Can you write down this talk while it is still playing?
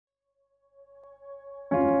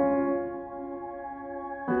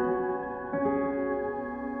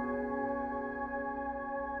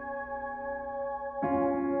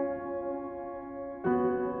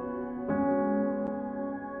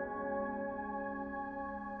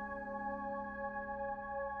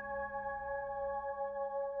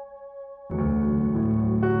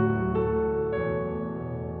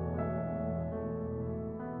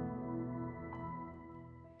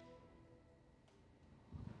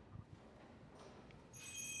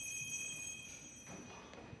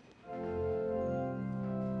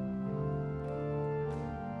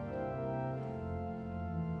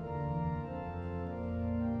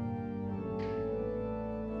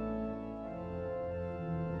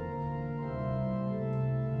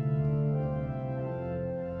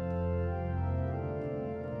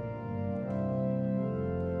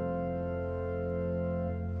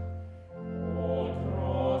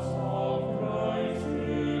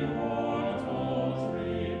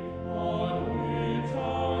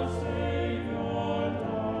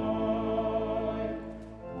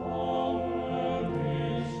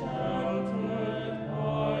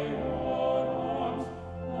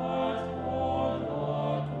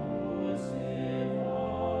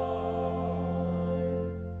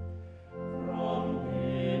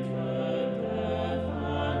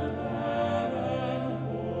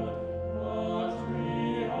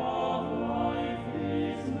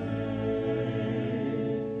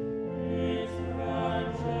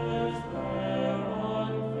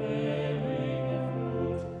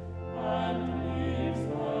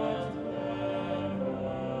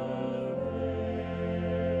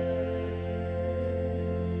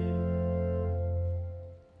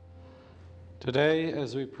Today,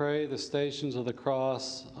 as we pray the Stations of the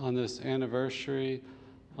Cross on this anniversary,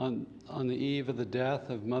 on the eve of the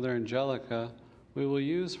death of Mother Angelica, we will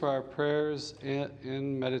use for our prayers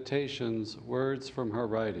and meditations words from her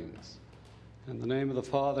writings. In the name of the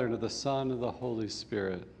Father, and of the Son, and of the Holy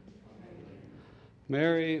Spirit.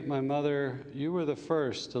 Mary, my mother, you were the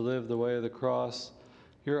first to live the way of the cross.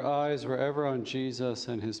 Your eyes were ever on Jesus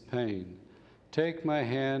and his pain. Take my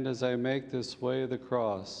hand as I make this way of the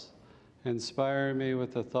cross. Inspire me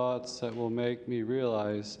with the thoughts that will make me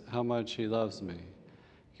realize how much he loves me.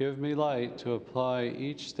 Give me light to apply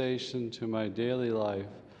each station to my daily life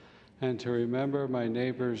and to remember my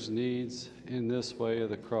neighbor's needs in this way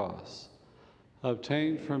of the cross.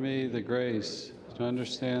 Obtain for me the grace to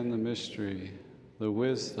understand the mystery, the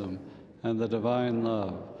wisdom, and the divine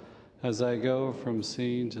love as I go from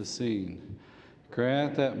scene to scene.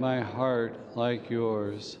 Grant that my heart, like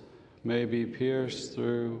yours, may be pierced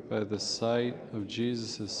through by the sight of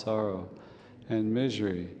Jesus' sorrow and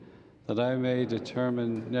misery, that I may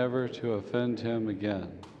determine never to offend him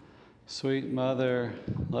again. Sweet Mother,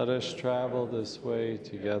 let us travel this way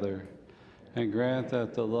together, and grant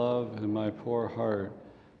that the love in my poor heart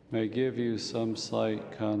may give you some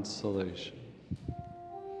slight consolation.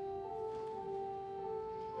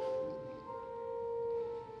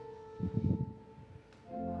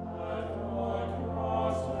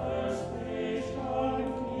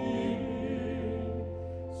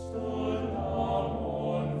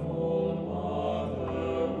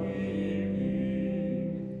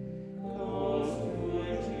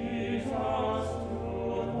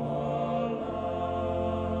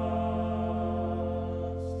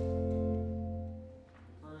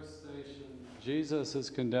 Jesus is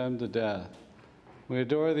condemned to death. We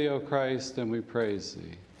adore thee, O Christ, and we praise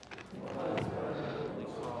thee.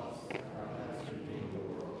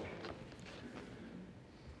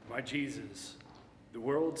 My Jesus, the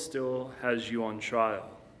world still has you on trial.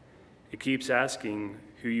 It keeps asking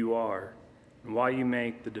who you are and why you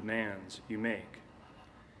make the demands you make.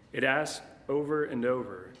 It asks over and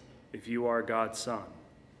over if you are God's Son.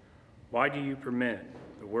 Why do you permit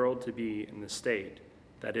the world to be in the state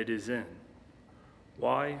that it is in?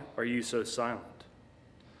 Why are you so silent?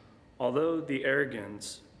 Although the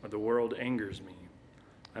arrogance of the world angers me,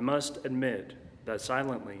 I must admit that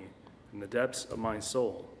silently, in the depths of my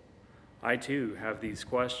soul, I too have these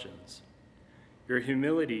questions. Your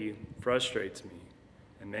humility frustrates me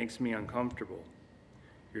and makes me uncomfortable.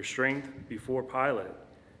 Your strength before Pilate,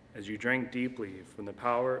 as you drank deeply from the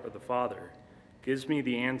power of the Father, gives me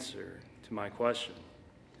the answer to my question,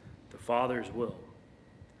 the Father's will.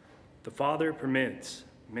 The Father permits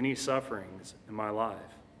many sufferings in my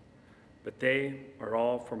life, but they are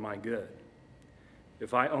all for my good.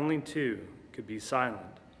 If I only too could be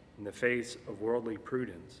silent in the face of worldly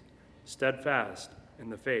prudence, steadfast in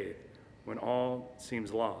the faith when all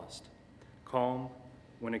seems lost, calm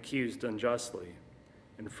when accused unjustly,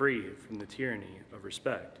 and free from the tyranny of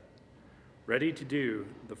respect, ready to do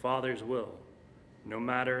the Father's will, no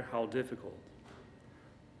matter how difficult.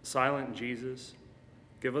 Silent Jesus,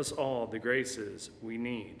 give us all the graces we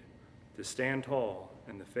need to stand tall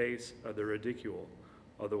in the face of the ridicule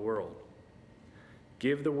of the world.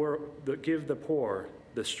 Give the poor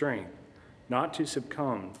the strength not to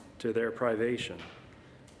succumb to their privation,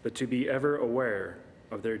 but to be ever aware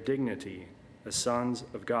of their dignity as sons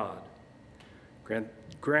of God.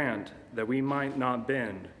 Grant that we might not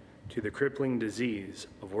bend to the crippling disease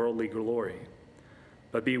of worldly glory,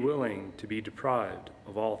 but be willing to be deprived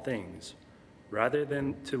of all things, rather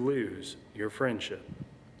than to lose your friendship.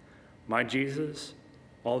 My Jesus,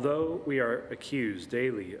 although we are accused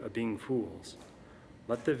daily of being fools,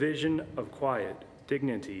 let the vision of quiet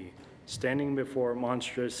dignity standing before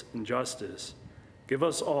monstrous injustice give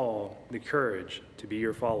us all the courage to be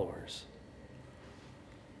your followers.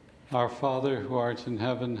 Our Father, who art in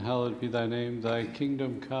heaven, hallowed be thy name. Thy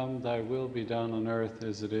kingdom come, thy will be done on earth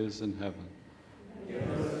as it is in heaven. Give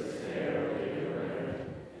us this day our daily bread,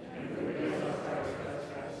 and forgive us our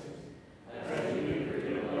trespasses, as we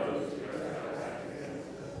forgive those who trespass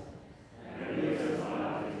against us. And lead us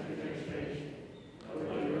not into temptation, but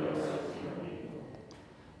deliver us from evil.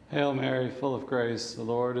 Hail Mary, full of grace, the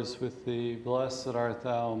Lord is with thee. Blessed art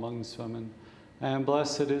thou amongst women, and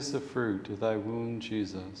blessed is the fruit of thy womb,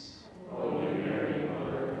 Jesus. Holy Mary,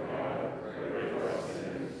 Mother of God, pray for us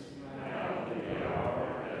sinners, now and at the hour of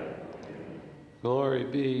our death. Amen. Glory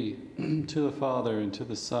be to the Father, and to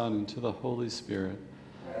the Son, and to the Holy Spirit.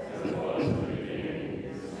 As it was in the beginning,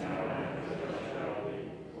 is now, and ever shall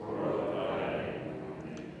be, world without end.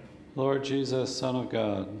 Amen. Lord Jesus, Son of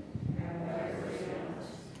God, Have mercy on us.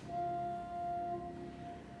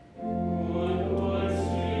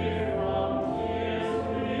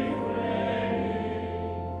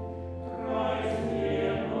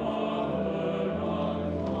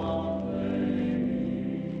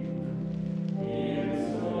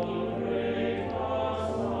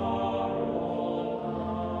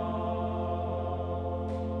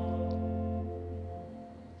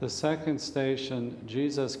 The second station,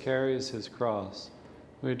 Jesus carries his cross.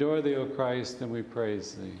 We adore thee, O Christ, and we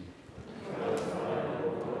praise thee.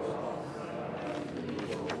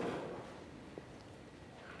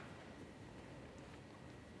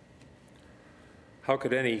 How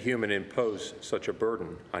could any human impose such a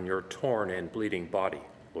burden on your torn and bleeding body,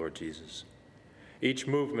 Lord Jesus? Each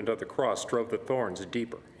movement of the cross drove the thorns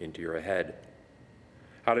deeper into your head.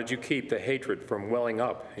 How did you keep the hatred from welling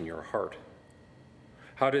up in your heart?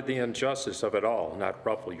 How did the injustice of it all not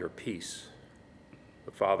ruffle your peace?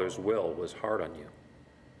 The Father's will was hard on you.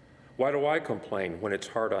 Why do I complain when it's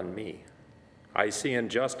hard on me? I see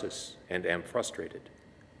injustice and am frustrated,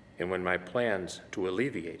 and when my plans to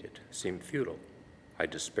alleviate it seem futile, I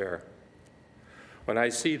despair. When I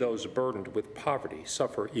see those burdened with poverty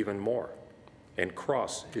suffer even more, and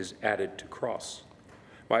cross is added to cross,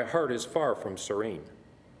 my heart is far from serene.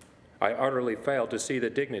 I utterly fail to see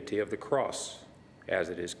the dignity of the cross as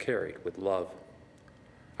it is carried with love.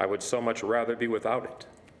 I would so much rather be without it.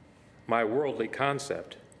 My worldly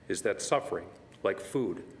concept is that suffering, like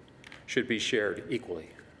food, should be shared equally.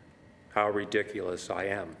 How ridiculous I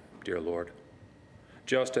am, dear Lord.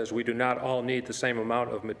 Just as we do not all need the same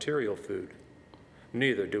amount of material food,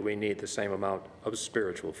 neither do we need the same amount of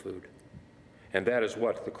spiritual food. And that is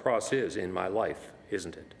what the cross is in my life,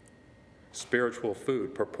 isn't it? Spiritual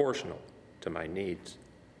food proportional to my needs.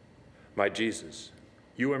 My Jesus,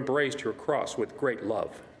 you embraced your cross with great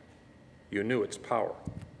love. You knew its power.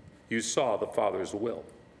 You saw the Father's will.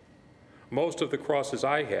 Most of the crosses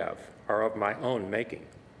I have are of my own making.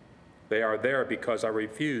 They are there because I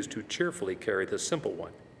refuse to cheerfully carry the simple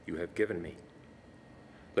one you have given me.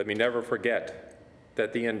 Let me never forget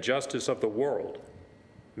that the injustice of the world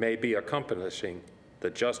may be accomplishing the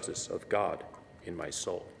justice of God in my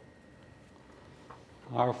soul.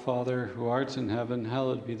 Our Father, who art in heaven,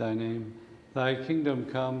 hallowed be thy name. Thy kingdom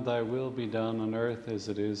come, thy will be done on earth as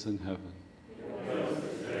it is in heaven.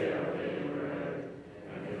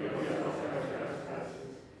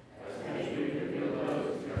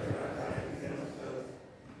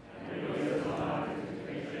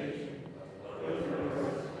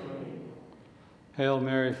 Hail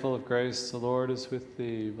Mary, full of grace, the Lord is with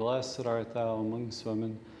thee. Blessed art thou amongst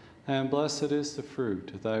women, and blessed is the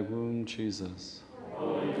fruit of thy womb, Jesus.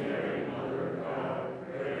 Holy Mary, Mother of God,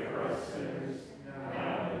 pray for us sinners,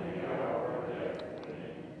 now and in the hour of death.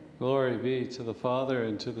 Amen. Glory be to the Father,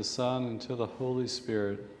 and to the Son, and to the Holy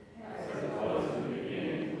Spirit. As it was in the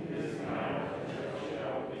beginning, is now, and ever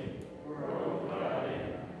shall be, world without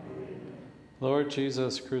end. Amen. Lord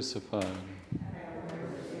Jesus crucified.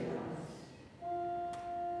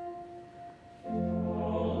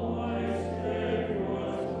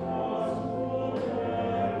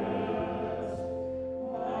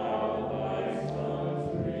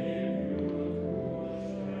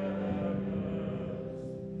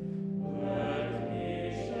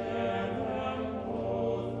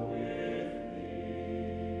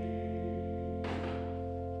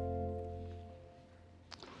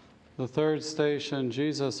 The third station,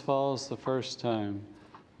 Jesus falls the first time.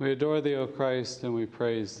 We adore thee, O Christ, and we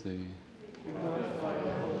praise thee.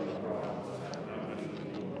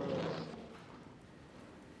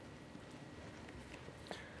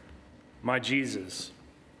 My Jesus,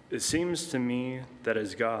 it seems to me that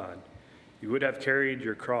as God, you would have carried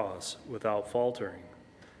your cross without faltering,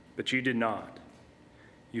 but you did not.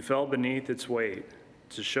 You fell beneath its weight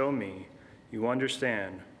to show me you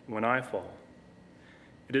understand when I fall.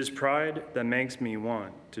 It is pride that makes me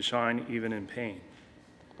want to shine even in pain.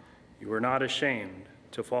 You were not ashamed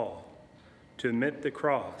to fall, to admit the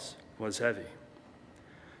cross was heavy.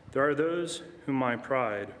 There are those whom my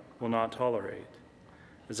pride will not tolerate,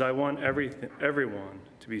 as I want everyone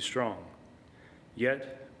to be strong,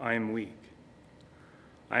 yet I am weak.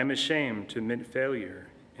 I am ashamed to admit failure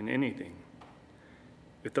in anything.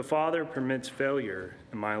 If the Father permits failure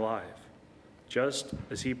in my life, just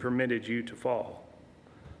as he permitted you to fall,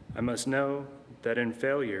 I must know that in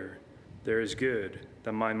failure there is good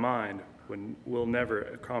that my mind will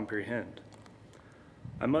never comprehend.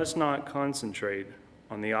 I must not concentrate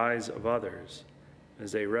on the eyes of others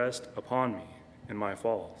as they rest upon me in my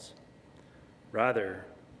falls. Rather,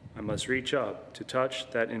 I must reach up to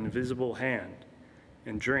touch that invisible hand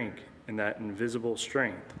and drink in that invisible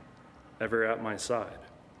strength ever at my side.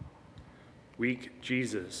 Weak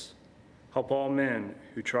Jesus, help all men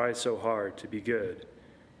who try so hard to be good,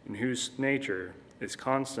 and whose nature is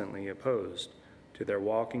constantly opposed to their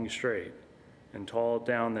walking straight and tall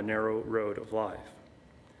down the narrow road of life.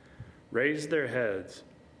 Raise their heads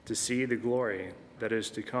to see the glory that is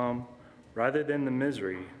to come rather than the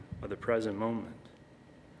misery of the present moment.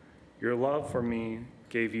 Your love for me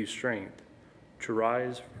gave you strength to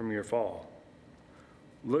rise from your fall.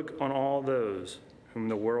 Look on all those whom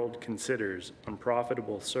the world considers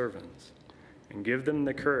unprofitable servants, and give them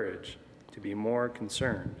the courage to be more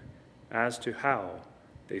concerned as to how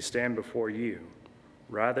they stand before you,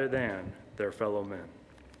 rather than their fellow men.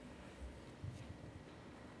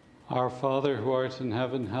 Our Father, who art in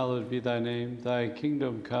heaven, hallowed be thy name. Thy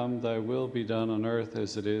kingdom come, thy will be done on earth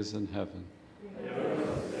as it is in heaven. Give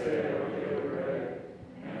us this day our daily bread,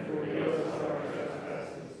 and forgive us our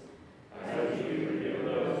trespasses, as we forgive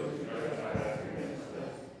those who trespass against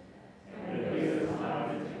us. And lead us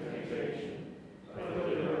not into temptation, but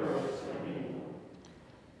deliver us from evil.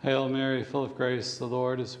 Hail Mary, full of grace, the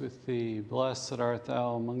Lord is with thee. Blessed art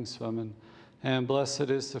thou amongst women, and blessed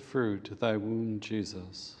is the fruit of thy womb,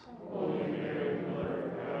 Jesus. Holy Mary, Mother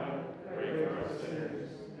of God, pray for us sinners,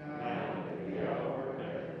 now and at the hour of our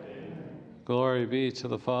death. Amen. Glory be to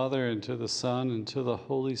the Father, and to the Son, and to the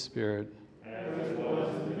Holy Spirit. As it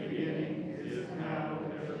was in the beginning, is now,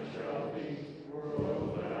 and ever shall be,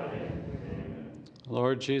 world without end. Amen.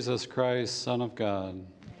 Lord Jesus Christ, Son of God.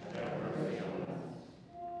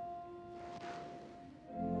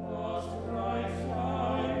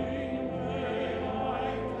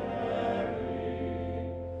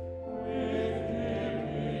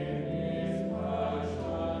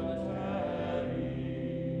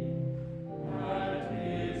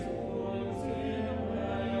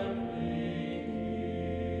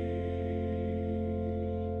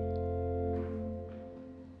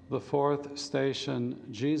 The fourth station,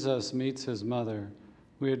 Jesus meets his mother.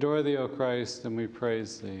 We adore thee, O Christ, and we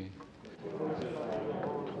praise thee.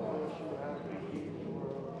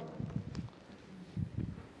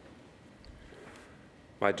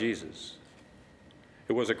 My Jesus,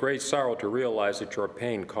 it was a great sorrow to realize that your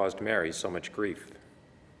pain caused Mary so much grief.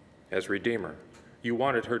 As Redeemer, you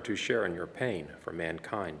wanted her to share in your pain for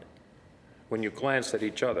mankind. When you glanced at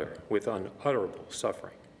each other with unutterable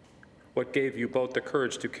suffering, what gave you both the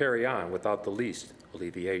courage to carry on without the least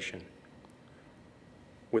alleviation,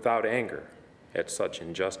 without anger at such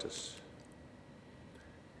injustice?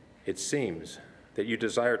 It seems that you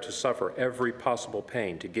desire to suffer every possible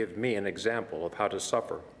pain to give me an example of how to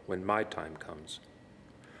suffer when my time comes.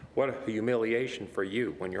 What a humiliation for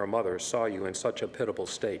you when your mother saw you in such a pitiable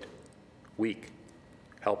state, weak,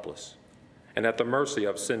 helpless, and at the mercy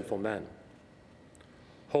of sinful men.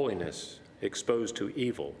 Holiness exposed to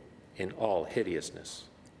evil in all hideousness.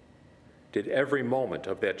 Did every moment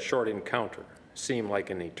of that short encounter seem like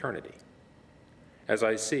an eternity? As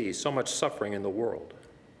I see so much suffering in the world,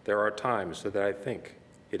 there are times that I think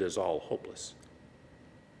it is all hopeless.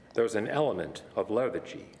 There's an element of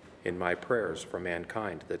lethargy in my prayers for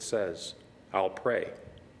mankind that says, I'll pray,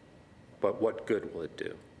 but what good will it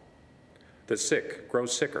do? The sick grow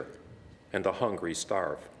sicker, and the hungry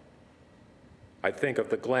starve. I think of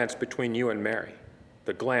the glance between you and Mary,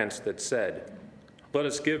 the glance that said, let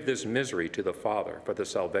us give this misery to the Father for the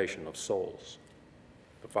salvation of souls.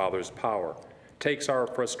 The Father's power takes our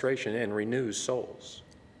frustration and renews souls,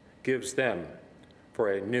 gives them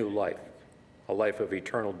for a new life, a life of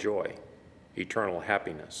eternal joy, eternal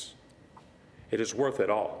happiness. It is worth it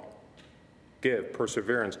all. Give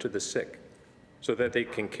perseverance to the sick so that they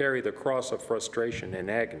can carry the cross of frustration and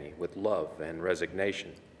agony with love and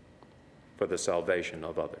resignation for the salvation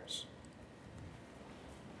of others.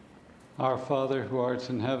 Our Father, who art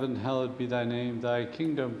in heaven, hallowed be thy name. Thy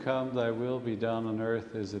kingdom come, thy will be done on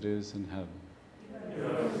earth as it is in heaven. Give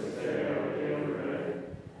us this day our daily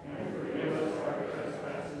bread, and forgive us our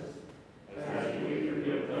trespasses, as we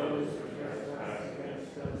forgive those who trespass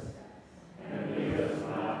against us. And lead us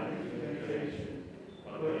not into temptation,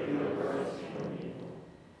 but deliver us from evil.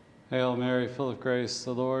 Hail Mary, full of grace,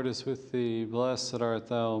 the Lord is with thee. Blessed art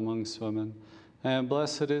thou amongst women, and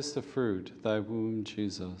blessed is the fruit of thy womb,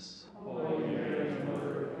 Jesus. Holy Mary,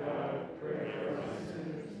 Mother of God, pray for us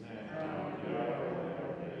sinners, now and at the hour of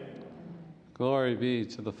our death. Glory be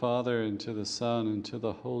to the Father, and to the Son, and to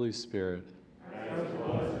the Holy Spirit. As it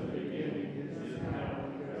was in the beginning, is now,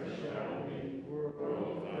 and ever shall be,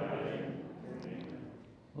 world without end. Amen.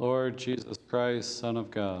 Lord Jesus Christ, Son of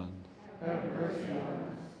God. Have mercy on us.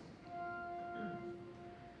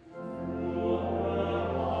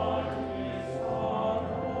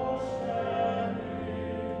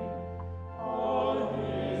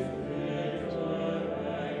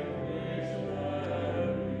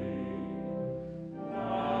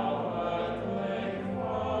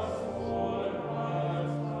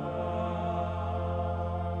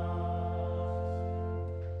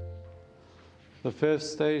 The fifth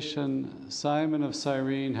station, Simon of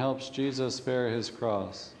Cyrene helps Jesus bear his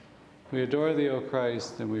cross. We adore thee, O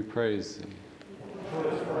Christ, and we praise thee.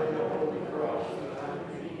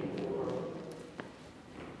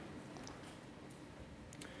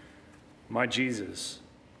 My Jesus,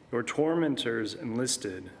 your tormentors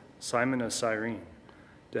enlisted Simon of Cyrene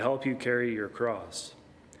to help you carry your cross.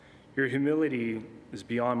 Your humility is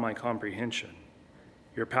beyond my comprehension.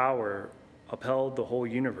 Your power upheld the whole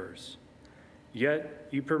universe. Yet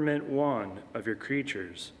you permit one of your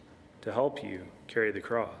creatures to help you carry the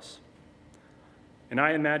cross. And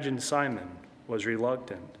I imagine Simon was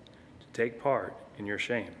reluctant to take part in your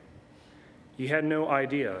shame. He had no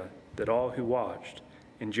idea that all who watched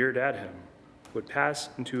and jeered at him would pass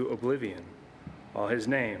into oblivion, while his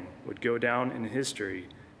name would go down in history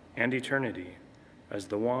and eternity as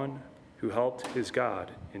the one who helped his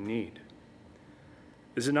God in need.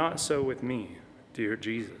 Is it not so with me, dear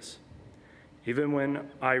Jesus? Even when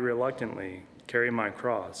I reluctantly carry my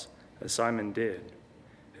cross, as Simon did,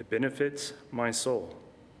 it benefits my soul.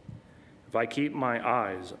 If I keep my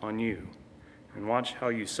eyes on you and watch how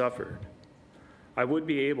you suffered, I would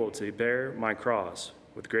be able to bear my cross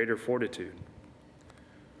with greater fortitude.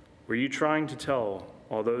 Were you trying to tell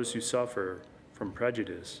all those who suffer from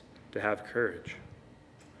prejudice to have courage?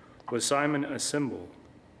 Was Simon a symbol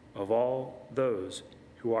of all those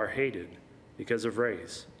who are hated because of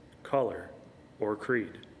race, color, or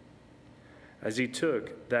creed? As he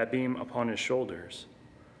took that beam upon his shoulders,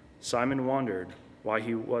 Simon wondered why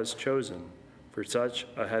he was chosen for such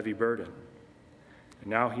a heavy burden. And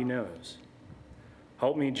now he knows.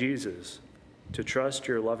 Help me, Jesus, to trust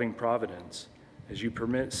your loving providence as you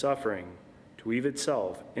permit suffering to weave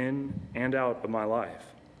itself in and out of my life.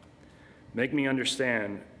 Make me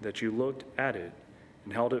understand that you looked at it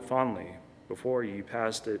and held it fondly before you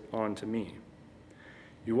passed it on to me.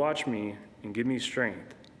 You watch me and give me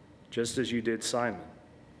strength, just as you did Simon.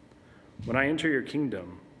 When I enter your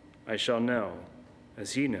kingdom, I shall know,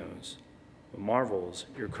 as he knows, what marvels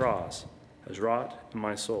your cross has wrought in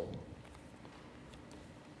my soul.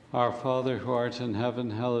 Our Father, who art in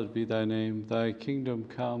heaven, hallowed be thy name. Thy kingdom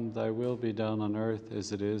come, thy will be done on earth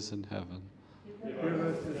as it is in heaven. Give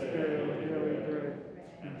us this day our daily bread,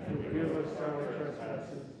 and forgive us our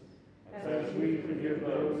trespasses, as we forgive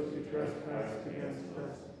those who trespass against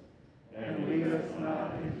us. And lead us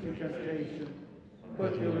not into temptation,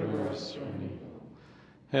 but deliver us from evil.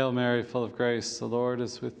 Hail Mary, full of grace, the Lord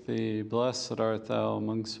is with thee. Blessed art thou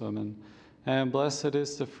amongst women, and blessed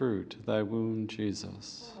is the fruit of thy womb,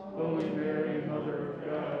 Jesus. Holy Mary, Mother of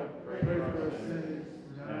God, pray for us sinners,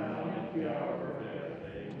 now and at the hour of our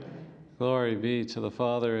death. Amen. Glory be to the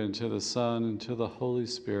Father, and to the Son, and to the Holy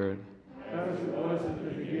Spirit. As it was in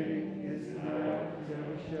the beginning, is now, and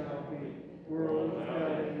ever shall be, world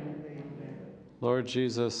without end. Amen. Lord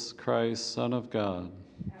Jesus Christ, Son of God,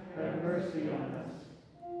 Have mercy on us.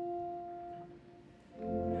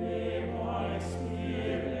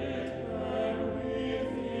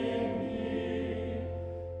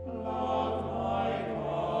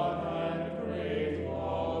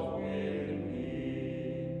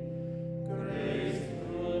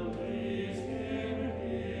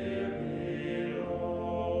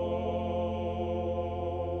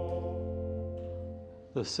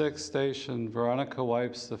 the sixth station, Veronica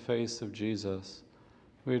wipes the face of Jesus.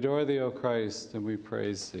 We adore thee, O Christ, and we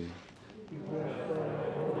praise thee.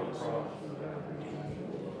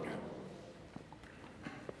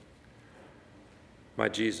 My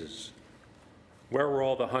Jesus, where were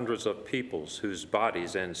all the hundreds of peoples whose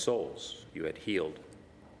bodies and souls you had healed?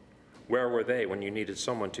 Where were they when you needed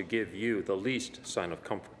someone to give you the least sign of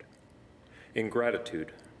comfort?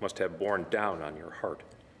 Ingratitude must have borne down on your heart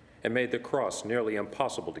and made the cross nearly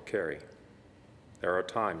impossible to carry. There are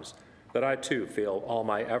times that I too feel all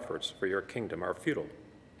my efforts for your kingdom are futile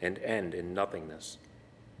and end in nothingness.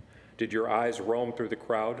 Did your eyes roam through the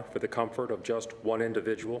crowd for the comfort of just one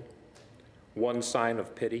individual? One sign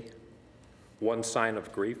of pity? One sign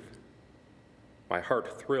of grief? My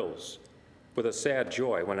heart thrills with a sad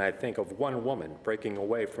joy when I think of one woman breaking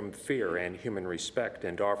away from fear and human respect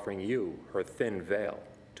and offering you her thin veil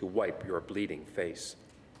to wipe your bleeding face.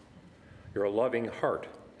 Your loving heart,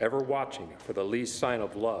 ever watching for the least sign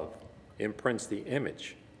of love, imprints the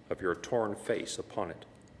image of your torn face upon it.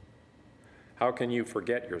 How can you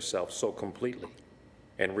forget yourself so completely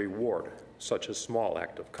and reward such a small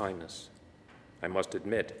act of kindness? I must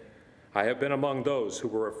admit, I have been among those who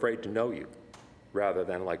were afraid to know you, rather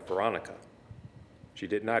than like Veronica. She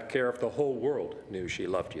did not care if the whole world knew she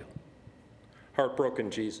loved you. Heartbroken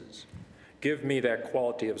Jesus, give me that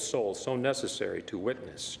quality of soul so necessary to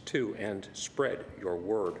witness to and spread your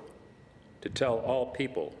word, to tell all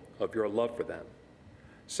people of your love for them.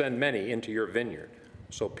 Send many into your vineyard,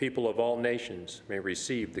 so people of all nations may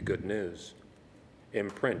receive the good news.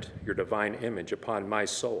 Imprint your divine image upon my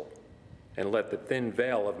soul, and let the thin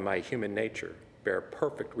veil of my human nature bear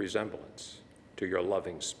perfect resemblance to your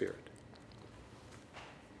loving Spirit.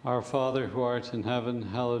 Our Father, who art in heaven,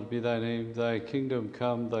 hallowed be thy name. Thy kingdom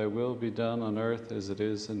come, thy will be done on earth as it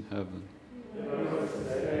is in heaven. Give us this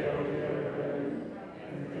day our daily bread,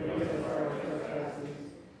 and forgive us our trespasses,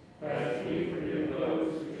 as we forgive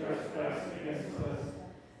those who trespass against us.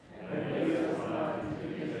 And lead us not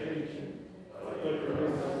into temptation, but deliver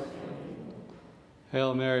us from evil.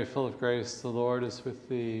 Hail Mary, full of grace, the Lord is with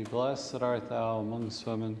thee. Blessed art thou amongst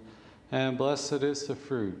women, and blessed is the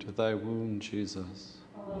fruit of thy womb, Jesus.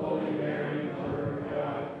 Holy Mary, Mother of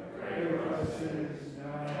God, pray for us sinners,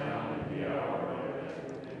 now and at the hour of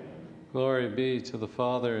our death. Glory be to the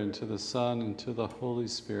Father, and to the Son, and to the Holy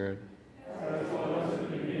Spirit. As it was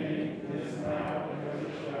in the beginning, is now, and ever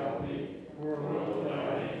shall be, world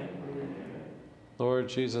without end. Amen. Lord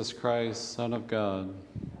Jesus Christ, Son of God,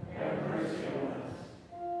 Have mercy on us.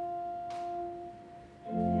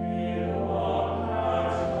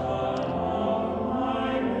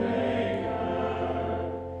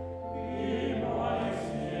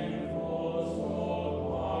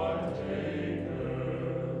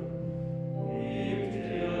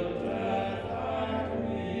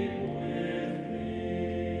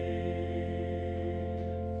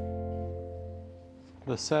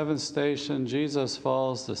 the seventh station, Jesus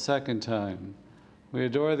falls the second time. We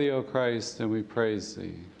adore thee, O Christ, and we praise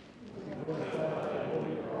thee.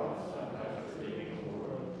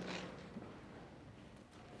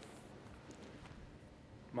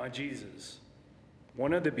 My Jesus,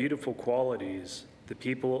 one of the beautiful qualities the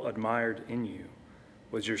people admired in you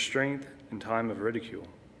was your strength in time of ridicule,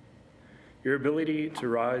 your ability to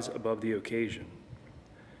rise above the occasion.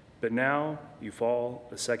 But now you fall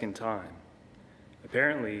a second time,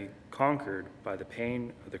 apparently conquered by the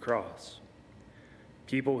pain of the cross.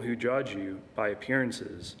 People who judge you by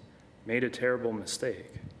appearances made a terrible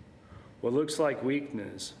mistake. What looks like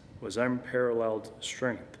weakness was unparalleled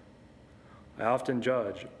strength. I often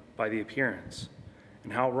judge by the appearance,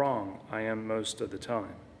 and how wrong I am most of the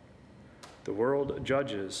time. The world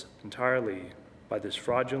judges entirely by this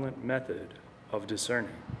fraudulent method of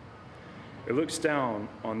discerning. It looks down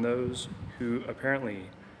on those who apparently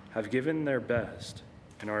have given their best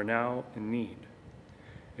and are now in need.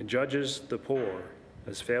 It judges the poor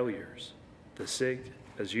as failures, the sick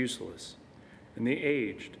as useless, and the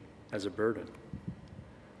aged as a burden.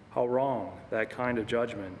 How wrong that kind of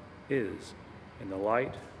judgment is in the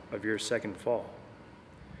light of your second fall.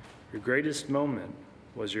 Your greatest moment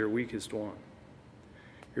was your weakest one.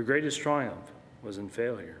 Your greatest triumph was in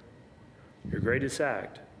failure. Your greatest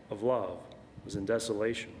act of love was in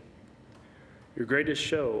desolation. Your greatest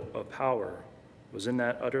show of power was in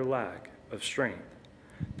that utter lack of strength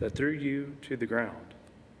that threw you to the ground.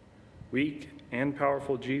 Weak and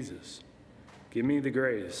powerful Jesus, give me the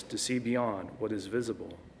grace to see beyond what is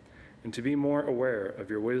visible and to be more aware of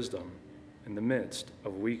your wisdom in the midst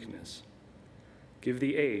of weakness. Give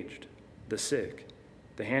the aged, the sick,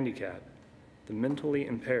 the handicapped, the mentally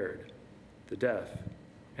impaired, the deaf,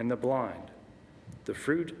 and the blind the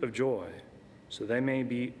fruit of joy, so they may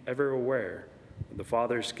be ever aware of the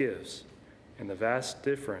Father's gifts and the vast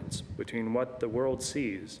difference between what the world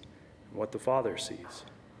sees and what the Father sees,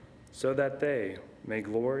 so that they may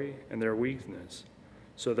glory in their weakness,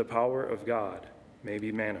 so the power of God may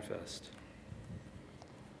be manifest.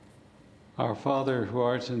 Our Father, who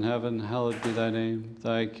art in heaven, hallowed be thy name.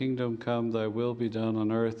 Thy kingdom come, thy will be done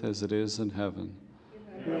on earth as it is in heaven.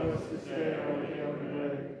 Give us this day our daily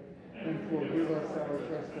bread, and forgive us our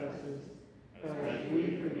trespasses, as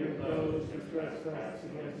we forgive those who trespass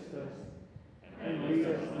against us. And lead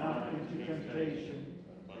us not into temptation,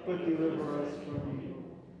 but deliver us from evil.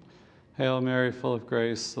 Hail Mary, full of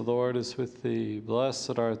grace, the Lord is with thee.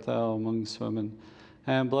 Blessed art thou amongst women,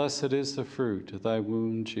 and blessed is the fruit of thy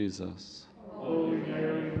womb, Jesus. Holy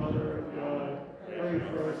Mary, Mother of God, pray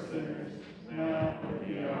for us sinners, now and at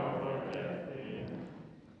the hour of our death. Amen.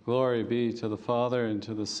 Glory be to the Father, and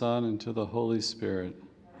to the Son, and to the Holy Spirit.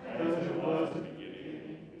 As it was in the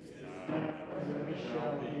beginning, is now, and ever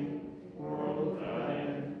shall be, world without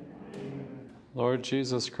end. Amen. Lord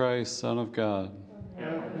Jesus Christ, Son of God,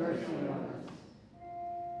 Have mercy on us.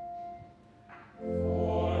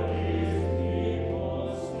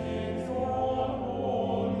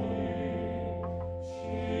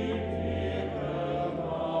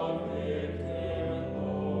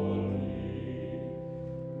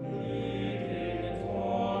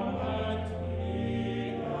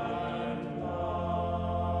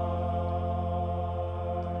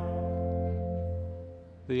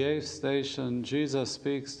 the eighth station, Jesus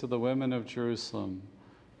speaks to the women of Jerusalem.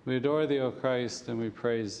 We adore thee, O Christ, and we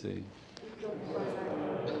praise thee.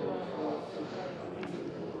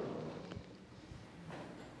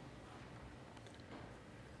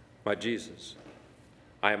 My Jesus,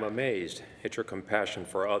 I am amazed at your compassion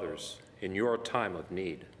for others in your time of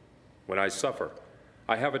need. When I suffer,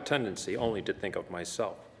 I have a tendency only to think of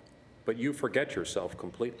myself, but you forget yourself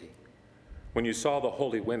completely. When you saw the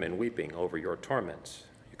holy women weeping over your torments,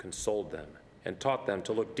 you consoled them and taught them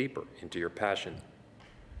to look deeper into your passion.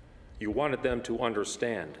 You wanted them to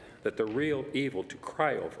understand that the real evil to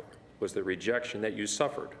cry over was the rejection that you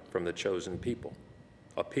suffered from the chosen people,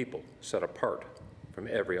 a people set apart from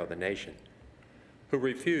every other nation, who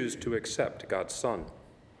refused to accept God's Son.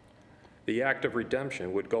 The act of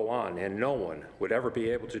redemption would go on, and no one would ever be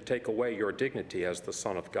able to take away your dignity as the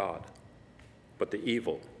Son of God. But the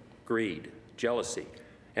evil, greed, jealousy,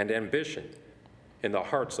 and ambition in the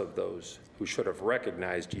hearts of those who should have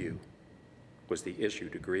recognized you was the issue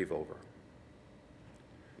to grieve over.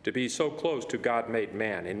 To be so close to God made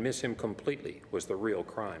man and miss him completely was the real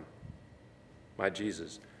crime. My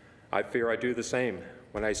Jesus, I fear I do the same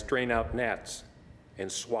when I strain out gnats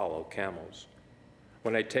and swallow camels,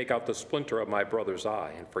 when I take out the splinter of my brother's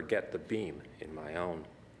eye and forget the beam in my own.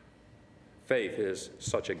 Faith is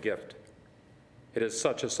such a gift. It is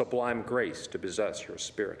such a sublime grace to possess your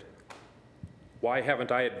spirit. Why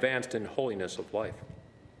haven't I advanced in holiness of life?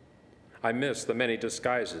 I miss the many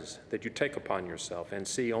disguises that you take upon yourself and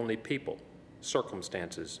see only people,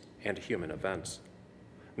 circumstances, and human events,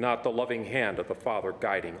 not the loving hand of the Father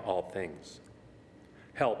guiding all things.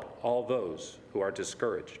 Help all those who are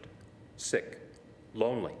discouraged, sick,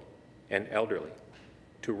 lonely, and elderly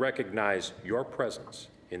to recognize your presence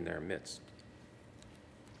in their midst.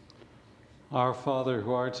 Our Father,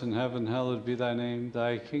 who art in heaven, hallowed be thy name.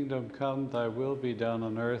 Thy kingdom come, thy will be done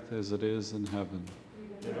on earth as it is in heaven.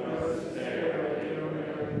 Give us this day our daily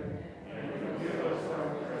bread, and forgive us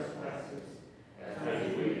our trespasses,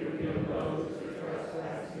 as we forgive those who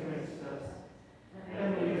trespass against us.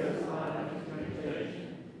 And lead us not into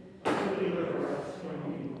temptation, but deliver us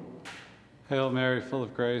from evil. Hail Mary, full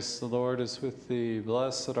of grace, the Lord is with thee.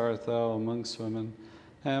 Blessed art thou amongst women,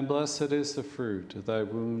 and blessed is the fruit of thy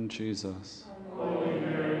womb, Jesus. Holy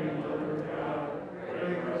Mary, Mother of God,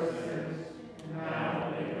 pray for us sinners,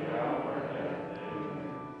 now and at the hour of our death.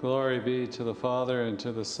 Amen. Glory be to the Father, and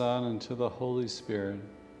to the Son, and to the Holy Spirit.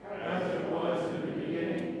 As it was in the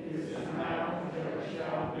beginning, is now, and ever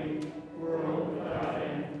shall be, world without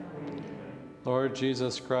end. Amen. Lord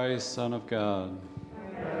Jesus Christ, Son of God,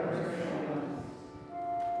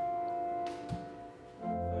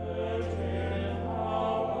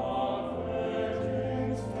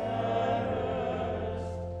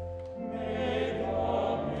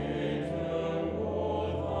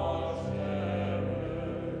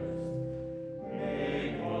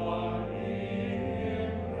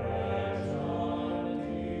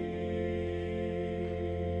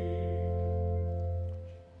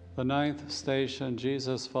 the ninth station,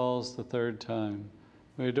 Jesus falls the third time.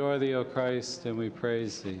 We adore thee, O Christ, and we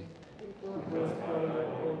praise thee.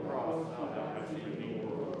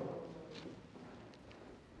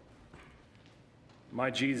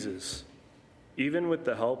 My Jesus, even with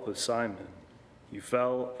the help of Simon, you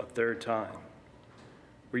fell a third time.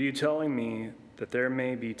 Were you telling me that there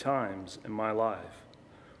may be times in my life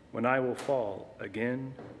when I will fall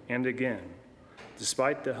again and again,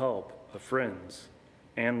 despite the help of friends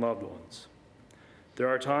and loved ones? There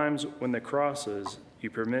are times when the crosses you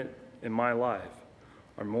permit in my life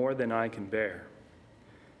are more than I can bear.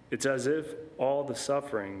 It's as if all the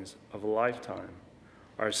sufferings of a lifetime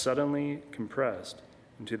are suddenly compressed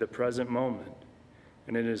into the present moment,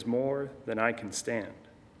 and it is more than I can stand.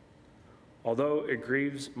 Although it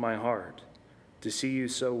grieves my heart to see you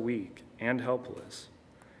so weak and helpless,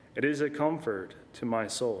 it is a comfort to my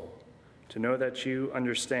soul to know that you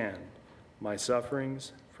understand my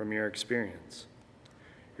sufferings from your experience.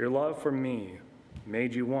 Your love for me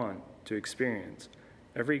made you want to experience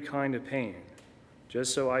every kind of pain,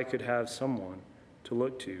 just so I could have someone to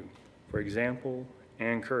look to for example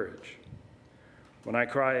and courage. When I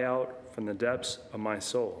cry out from the depths of my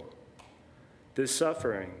soul, this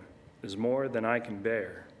suffering is more than I can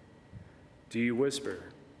bear, do you whisper,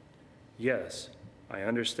 yes, I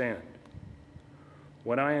understand?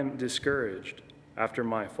 When I am discouraged after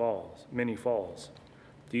my falls, many falls,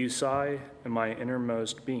 do you sigh in my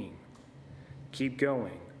innermost being? Keep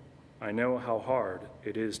going. I know how hard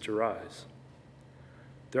it is to rise.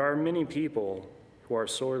 There are many people who are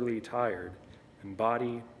sorely tired in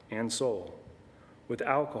body and soul, with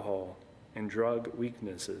alcohol and drug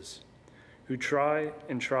weaknesses, who try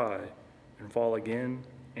and fall again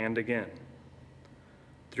and again.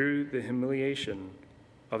 Through the humiliation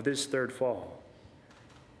of this third fall,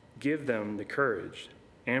 give them the courage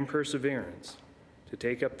and perseverance to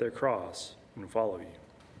take up their cross and follow you.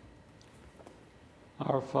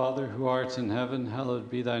 Our Father, who art in heaven, hallowed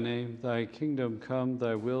be thy name. Thy kingdom come,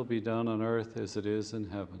 thy will be done on earth as it is in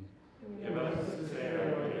heaven. Give us this day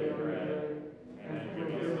our daily bread, and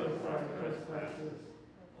forgive us our trespasses,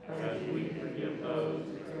 as we forgive those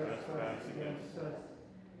who trespass against us.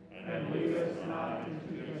 And lead us not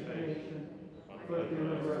into temptation, but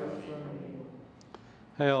deliver us from evil.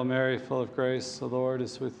 Hail Mary, full of grace, the Lord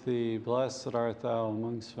is with thee. Blessed art thou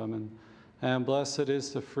amongst women, and blessed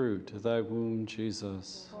is the fruit of thy womb,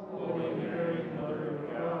 Jesus. Holy Mary, Mother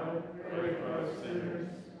of God, pray for us sinners,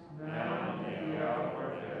 now and at the hour of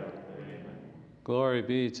our death. Amen. Glory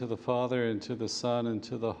be to the Father, and to the Son, and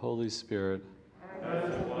to the Holy Spirit.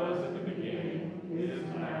 As it was in the beginning, is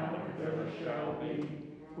now, and ever shall be,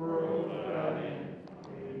 world without end.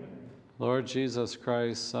 Amen. Lord Jesus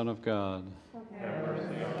Christ, Son of God, Have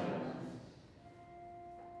mercy on us.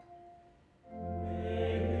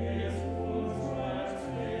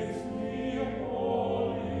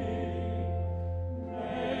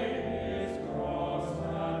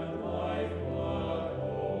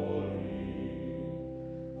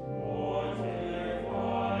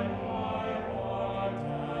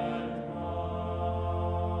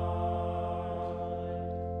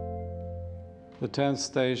 the 10th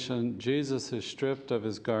station, Jesus is stripped of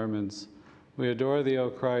his garments. We adore thee, O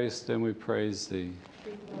Christ, and we praise thee.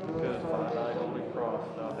 Because by thy holy cross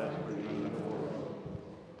thou hast redeemed the world.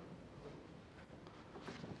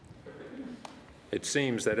 It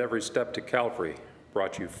seems that every step to Calvary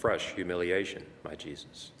brought you fresh humiliation, my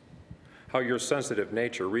Jesus. How your sensitive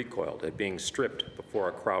nature recoiled at being stripped before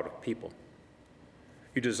a crowd of people.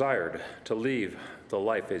 You desired to leave the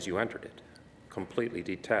life as you entered it, completely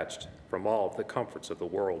detached from all of the comforts of the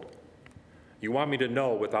world. You want me to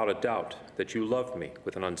know without a doubt that you love me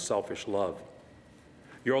with an unselfish love.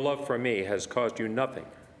 Your love for me has caused you nothing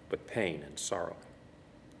but pain and sorrow.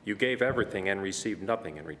 You gave everything and received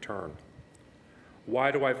nothing in return.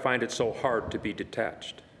 Why do I find it so hard to be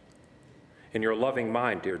detached? In your loving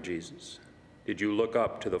mind, dear Jesus, did you look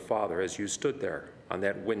up to the Father as you stood there on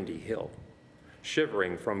that windy hill,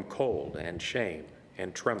 shivering from cold and shame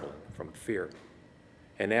and trembling from fear,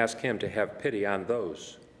 and ask him to have pity on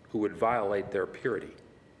those who would violate their purity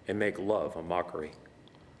and make love a mockery?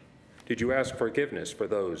 Did you ask forgiveness for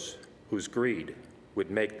those whose greed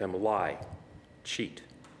would make them lie, cheat,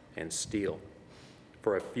 and steal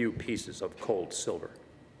for a few pieces of cold silver?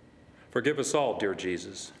 Forgive us all, dear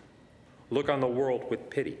Jesus. Look on the world with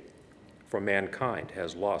pity, for mankind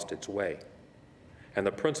has lost its way, and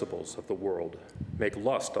the principles of the world make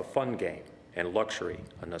lust a fun game and luxury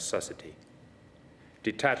a necessity.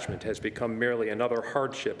 Detachment has become merely another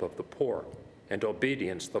hardship of the poor, and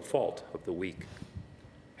obedience the fault of the weak.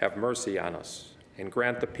 Have mercy on us, and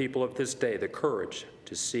grant the people of this day the courage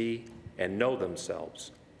to see and know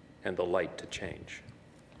themselves, and the light to change.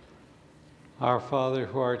 Our Father,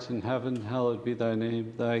 who art in heaven, hallowed be thy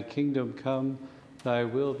name. Thy kingdom come, thy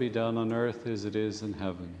will be done on earth as it is in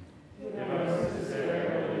heaven. Give us this day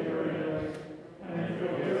our daily bread, and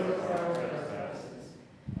forgive us our trespasses,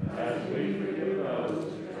 as we forgive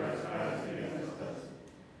those who trespass against us.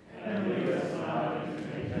 And lead us not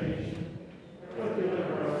into temptation, but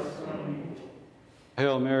deliver us from evil.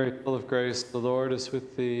 Hail Mary, full of grace, the Lord is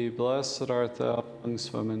with thee. Blessed art thou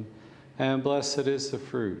amongst women, and blessed is the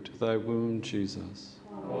fruit of thy womb, Jesus.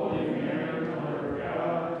 Holy Mary, Mother of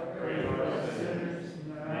God, pray for us sinners,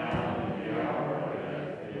 now and at the hour of our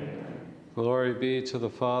death. Amen. Glory be to the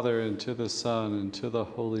Father, and to the Son, and to the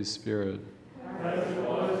Holy Spirit. As it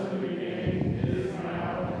was in the beginning, is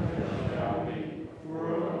now, and ever shall be,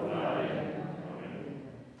 world without end. Amen.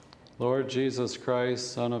 Lord Jesus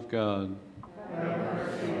Christ, Son of God, Have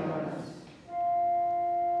mercy on us.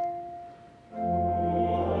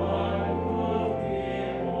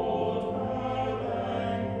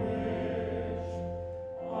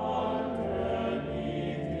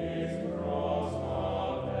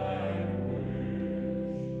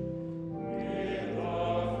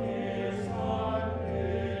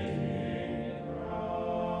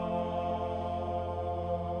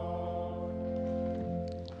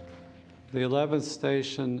 the 11th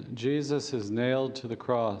station, Jesus is nailed to the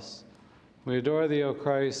cross. We adore thee, O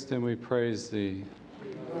Christ, and we praise thee.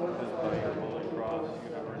 Because by your holy cross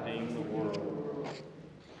you have redeemed the world.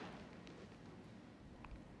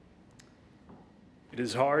 It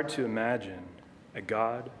is hard to imagine a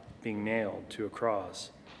God being nailed to a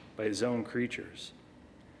cross by his own creatures.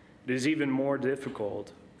 It is even more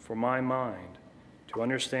difficult for my mind to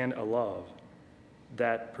understand a love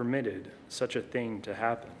that permitted such a thing to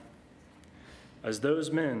happen. As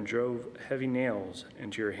those men drove heavy nails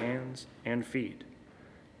into your hands and feet,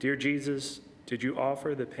 dear Jesus, did you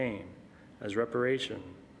offer the pain as reparation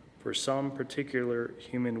for some particular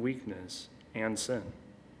human weakness and sin?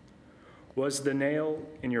 Was the nail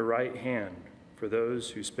in your right hand for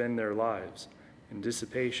those who spend their lives in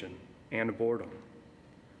dissipation and boredom?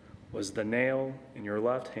 Was the nail in your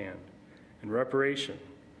left hand in reparation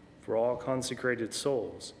for all consecrated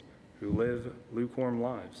souls who live lukewarm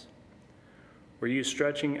lives? Were you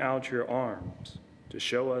stretching out your arms to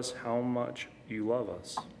show us how much you love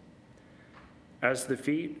us? As the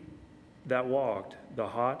feet that walked the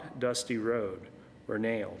hot, dusty road were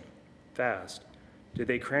nailed fast, did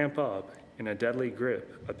they cramp up in a deadly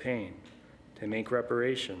grip of pain to make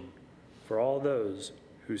reparation for all those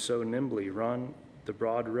who so nimbly run the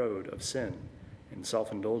broad road of sin and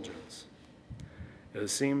self-indulgence? It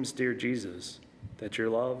seems, dear Jesus, that your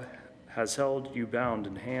love has held you bound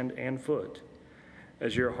in hand and foot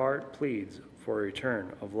as your heart pleads for a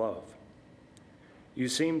return of love. You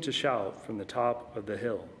seem to shout from the top of the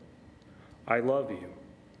hill, I love you,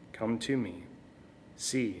 come to me.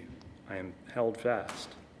 See, I am held fast.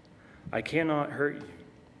 I cannot hurt you,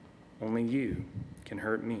 only you can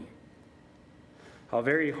hurt me. How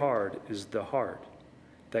very hard is the heart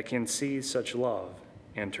that can see such love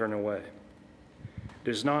and turn away. It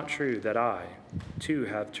is not true that I, too,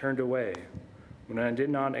 have turned away when I did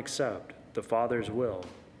not accept the Father's will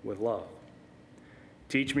with love.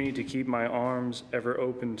 Teach me to keep my arms ever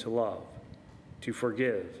open to love, to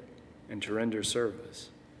forgive, and to render service,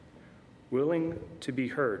 willing to be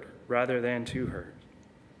hurt rather than to hurt,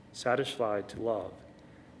 satisfied to love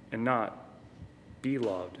and not be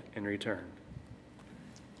loved in return.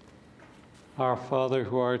 Our Father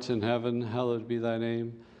who art in heaven, hallowed be thy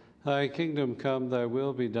name. Thy kingdom come, thy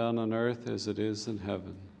will be done on earth as it is in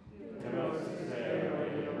heaven. Give us today our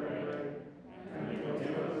daily bread, and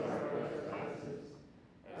forgive us our trespasses,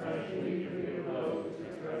 as we forgive those who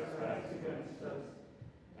trespass against us.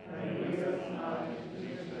 And lead us not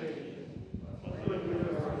into temptation, but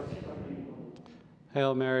deliver us from evil.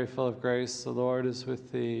 Hail Mary, full of grace, the Lord is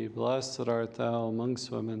with thee. Blessed art thou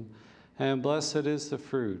amongst women, and blessed is the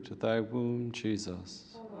fruit of thy womb,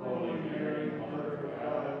 Jesus. Holy Mary, Mother of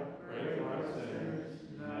God, pray for us sinners,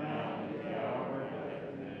 now and at the hour of our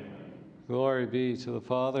death. Amen. Glory be to the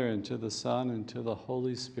Father, and to the Son, and to the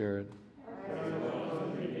Holy Spirit. As it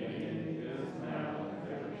was in the beginning, is now,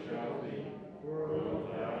 and ever shall be, world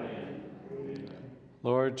without end. Amen.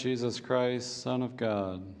 Lord Jesus Christ, Son of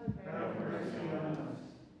God, Have mercy on us.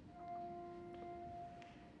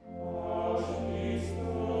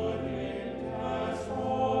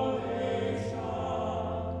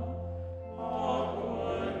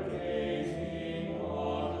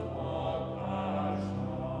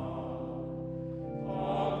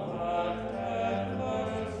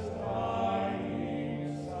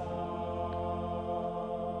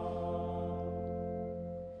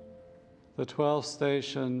 the 12th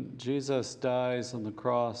station, Jesus dies on the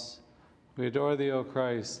cross. We adore thee, O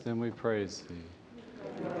Christ, and we praise thee.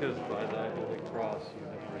 Because by thy holy cross you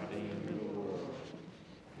have redeemed the world.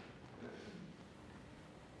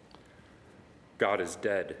 God is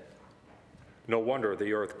dead. No wonder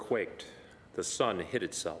the earth quaked, the sun hid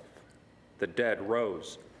itself, the dead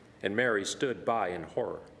rose, and Mary stood by in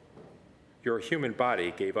horror. Your human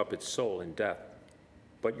body gave up its soul in death,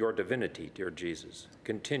 but your divinity, dear Jesus,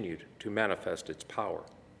 continued to manifest its power.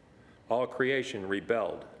 All creation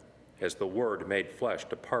rebelled as the Word made flesh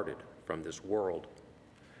departed from this world.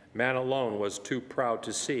 Man alone was too proud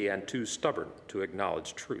to see and too stubborn to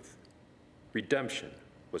acknowledge truth. Redemption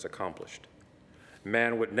was accomplished.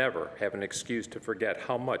 Man would never have an excuse to forget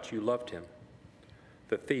how much you loved him.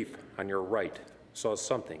 The thief on your right saw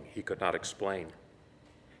something he could not explain.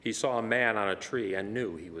 He saw a man on a tree and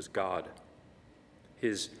knew he was God.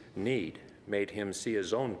 His need made him see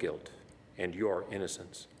his own guilt and your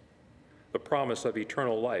innocence. The promise of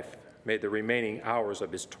eternal life made the remaining hours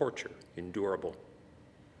of his torture endurable.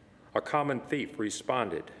 A common thief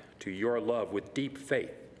responded to your love with deep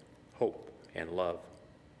faith, hope, and love.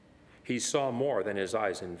 He saw more than his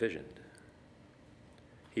eyes envisioned.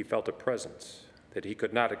 He felt a presence that he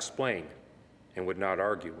could not explain and would not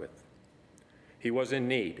argue with. He was in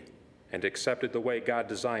need and accepted the way God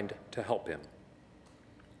designed to help him.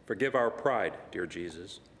 Forgive our pride, dear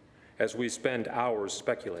Jesus, as we spend hours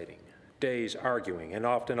speculating, days arguing, and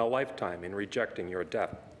often a lifetime in rejecting your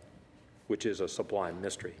death, which is a sublime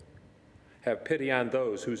mystery. Have pity on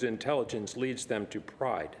those whose intelligence leads them to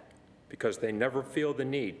pride, because they never feel the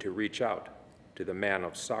need to reach out to the man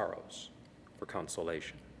of sorrows for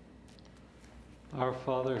consolation. Our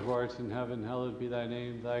Father, who art in heaven, hallowed be thy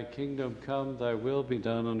name. Thy kingdom come, thy will be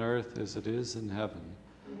done on earth as it is in heaven.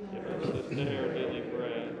 Give us this day our daily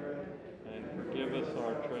bread, and forgive us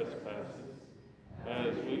our trespasses,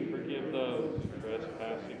 as we forgive those who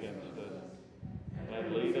trespass against us.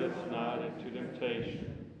 And lead us not into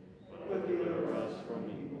temptation, but deliver us from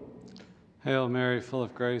evil. Hail Mary, full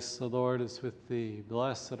of grace, the Lord is with thee.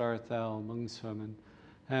 Blessed art thou amongst women,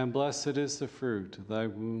 and blessed is the fruit of thy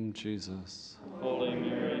womb, Jesus. Holy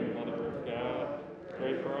Mary, Mother of God,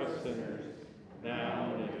 pray for us sinners,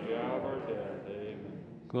 now and at the hour of our death. Amen.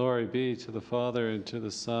 Glory be to the Father, and to the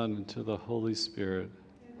Son, and to the Holy Spirit.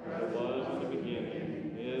 As it was in the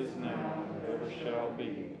beginning, is now, and ever shall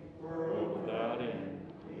be, world without end.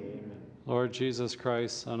 Amen. Lord Jesus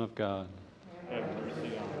Christ, Son of God, Have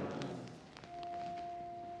mercy on us.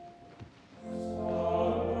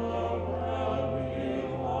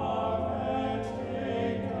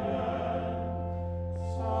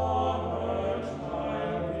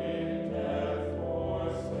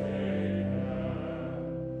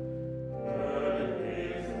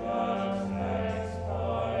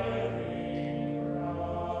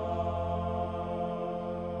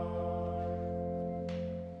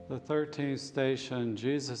 the 13th station,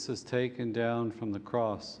 Jesus is taken down from the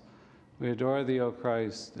cross. We adore thee, O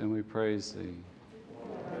Christ, and we praise thee.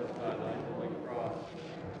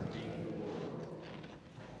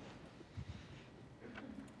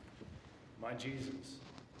 My Jesus,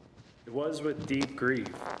 it was with deep grief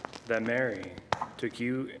that Mary took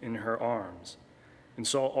you in her arms and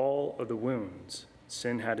saw all of the wounds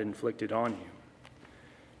sin had inflicted on you.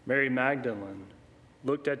 Mary Magdalene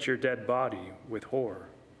looked at your dead body with horror.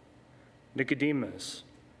 Nicodemus,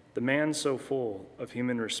 the man so full of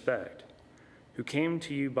human respect, who came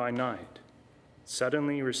to you by night,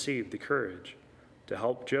 suddenly received the courage to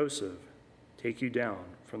help Joseph take you down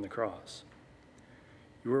from the cross.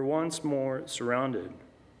 You were once more surrounded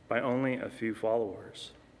by only a few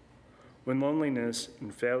followers. When loneliness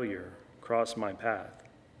and failure crossed my path,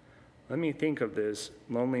 let me think of this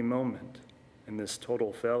lonely moment and this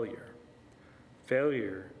total failure.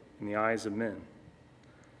 Failure in the eyes of men.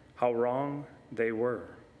 How wrong they were.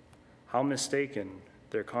 How mistaken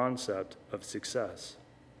their concept of success.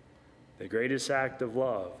 The greatest act of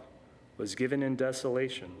love was given in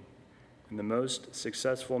desolation, and the most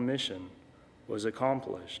successful mission was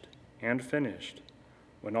accomplished and finished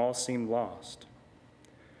when all seemed lost.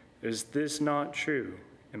 Is this not true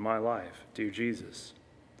in my life, dear Jesus?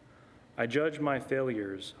 I judge my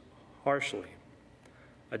failures harshly.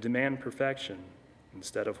 I demand perfection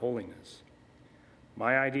instead of holiness.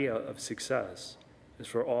 My idea of success is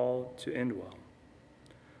for all to end well,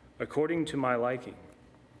 according to my liking.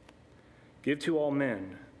 Give to all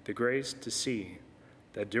men the grace to see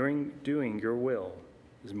that doing your will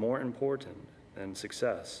is more important than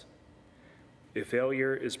success. If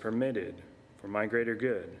failure is permitted for my greater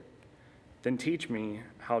good, then teach me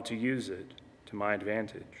how to use it to my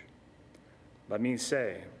advantage. Let me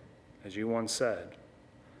say, as you once said,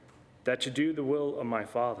 that to do the will of my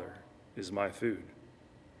Father is my food.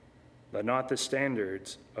 Let not the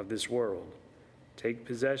standards of this world take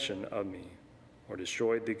possession of me or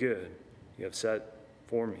destroy the good you have set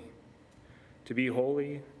for me, to be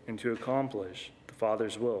holy and to accomplish the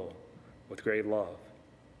Father's will with great love.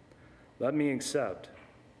 Let me accept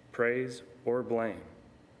praise or blame,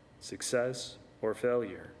 success or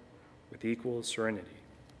failure with equal serenity.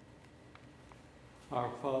 Our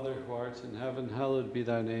Father, who art in heaven, hallowed be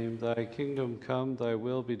thy name. Thy kingdom come, thy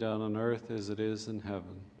will be done on earth as it is in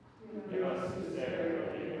heaven. Give us this day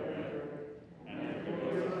our daily bread, and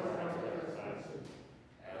forgive us our trespasses,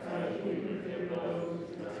 as we forgive those who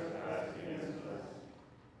trespass against us.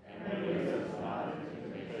 And lead us not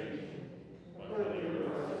into temptation, but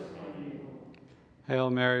deliver us from evil. Hail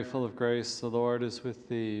Mary, full of grace, the Lord is with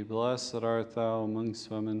thee. Blessed art thou amongst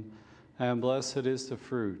women, and blessed is the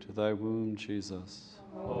fruit of thy womb, Jesus.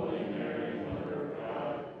 Holy Mary, Mother of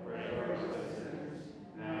God, pray for us sinners,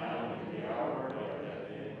 now and at the hour of our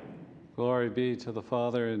death. Amen. Glory be to the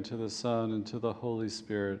Father, and to the Son, and to the Holy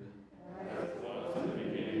Spirit. As it was in the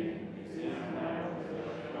beginning, is now, and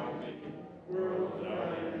ever shall be, world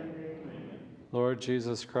without end. Amen. Lord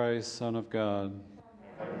Jesus Christ, Son of God,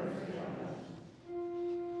 Have mercy on us.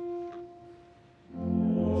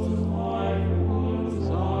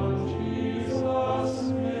 Son Jesus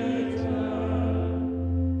smitten,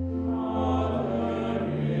 Mother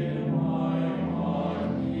in my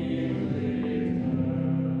heart be lifted,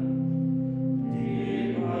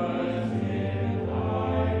 deepest in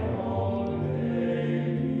thy own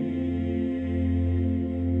baby.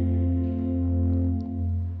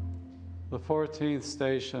 The 14th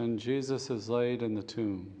station, Jesus is laid in the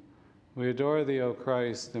tomb. We adore thee, O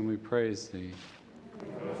Christ, and we praise thee.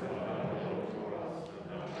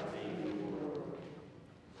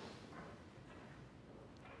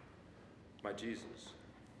 My Jesus,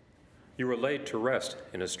 you were laid to rest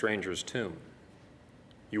in a stranger's tomb.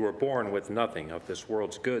 You were born with nothing of this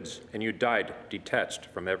world's goods, and you died detached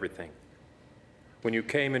from everything. When you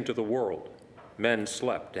came into the world, men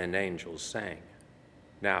slept and angels sang.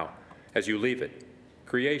 Now, as you leave it,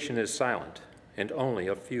 creation is silent, and only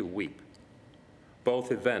a few weep.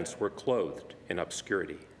 Both events were clothed in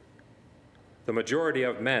obscurity. The majority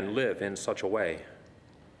of men live in such a way.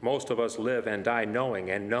 Most of us live and die knowing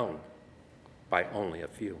and known by only a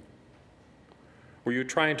few. Were you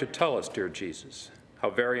trying to tell us, dear Jesus, how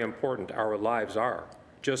very important our lives are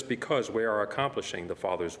just because we are accomplishing the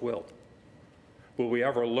Father's will? Will we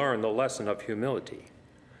ever learn the lesson of humility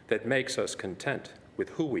that makes us content with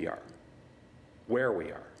who we are, where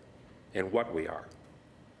we are, and what we are?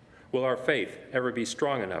 Will our faith ever be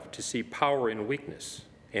strong enough to see power in weakness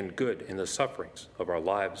and good in the sufferings of our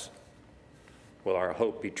lives? Will our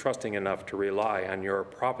hope be trusting enough to rely on your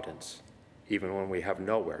providence, even when we have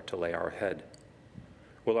nowhere to lay our head?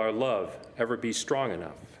 Will our love ever be strong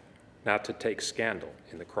enough not to take scandal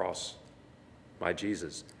in the cross? My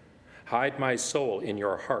Jesus, hide my soul in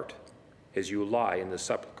your heart as you lie in the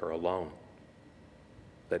sepulchre alone.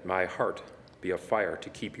 Let my heart be a fire to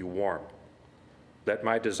keep you warm. Let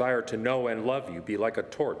my desire to know and love you be like a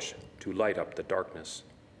torch to light up the darkness.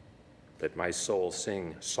 Let my soul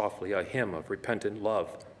sing softly a hymn of repentant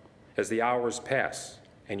love as the hours pass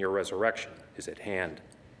and your resurrection is at hand.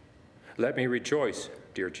 Let me rejoice,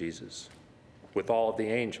 dear Jesus, with all of the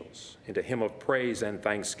angels in a hymn of praise and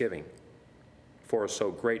thanksgiving for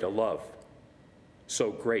so great a love,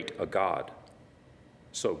 so great a God,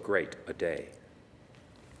 so great a day.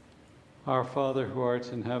 Our Father, who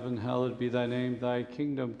art in heaven, hallowed be thy name. Thy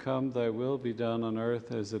kingdom come, thy will be done on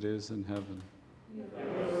earth as it is in heaven.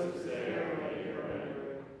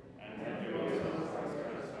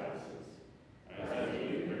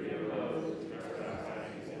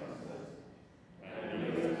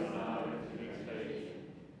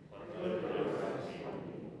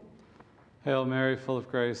 Hail Mary, full of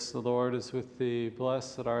grace, the Lord is with thee.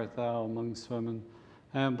 Blessed art thou amongst women,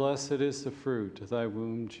 and blessed is the fruit of thy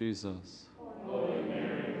womb, Jesus. Holy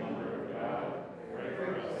Mary, Mother of God, pray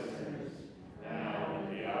for us sinners, now and at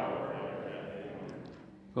the hour of our death. Amen.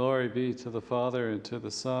 Glory be to the Father, and to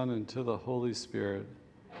the Son, and to the Holy Spirit.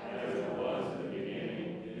 As it was in the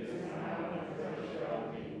beginning, is now, and ever shall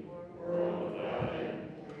be, world without end.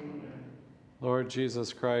 Amen. Lord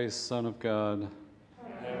Jesus Christ, Son of God,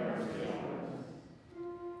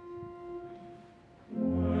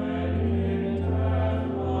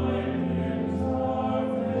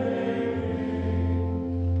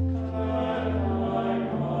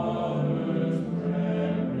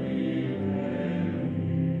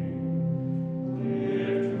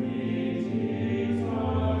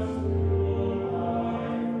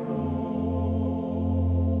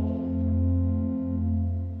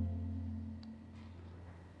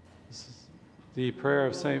 the prayer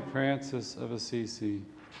of St. Francis of Assisi.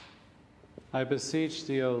 I beseech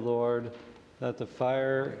thee, O Lord, that the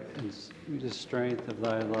fire and the strength of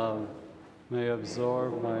thy love may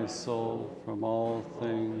absorb my soul from all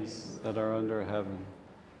things that are under heaven,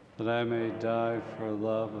 that I may die for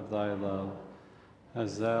love of thy love,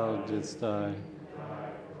 as thou didst die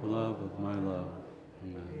for love of my love.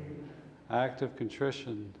 Amen. Act of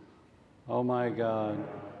contrition. O my God,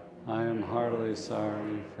 I am heartily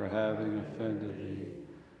sorry for having offended thee,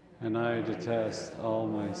 and I detest all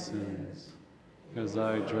my sins, because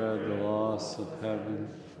I dread the loss of heaven,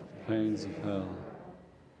 the pains of hell.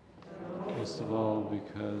 Most of all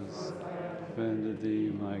because I offended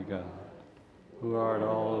thee, my God, who art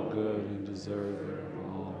all good and deserving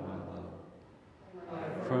of all my love.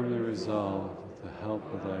 I firmly resolve, with the help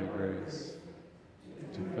of thy grace,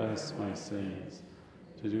 to confess my sins,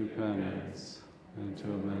 to do penance, and to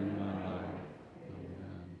amend my life.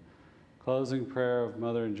 Amen. Closing prayer of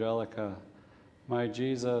Mother Angelica. My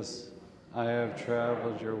Jesus, I have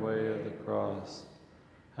traveled your way of the cross.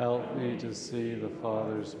 Help me to see the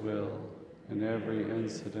Father's will in every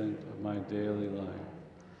incident of my daily life.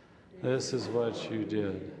 This is what you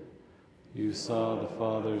did. You saw the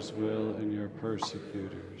Father's will in your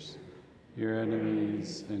persecutors, your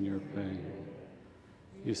enemies, and your pain.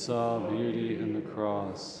 You saw beauty in the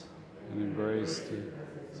cross and embraced it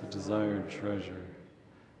as a desired treasure.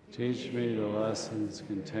 Teach me the lessons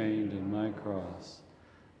contained in my cross,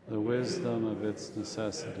 the wisdom of its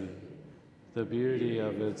necessity, the beauty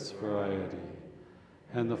of its variety.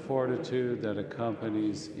 and the fortitude that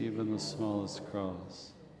accompanies even the smallest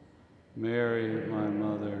cross. Mary, my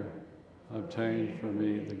mother, obtain for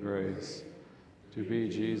me the grace to be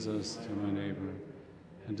Jesus to my neighbor,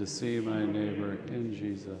 and to see my neighbor in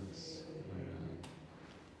Jesus. Amen.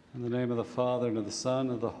 In the name of the Father, and of the Son,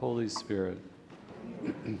 and of the Holy Spirit.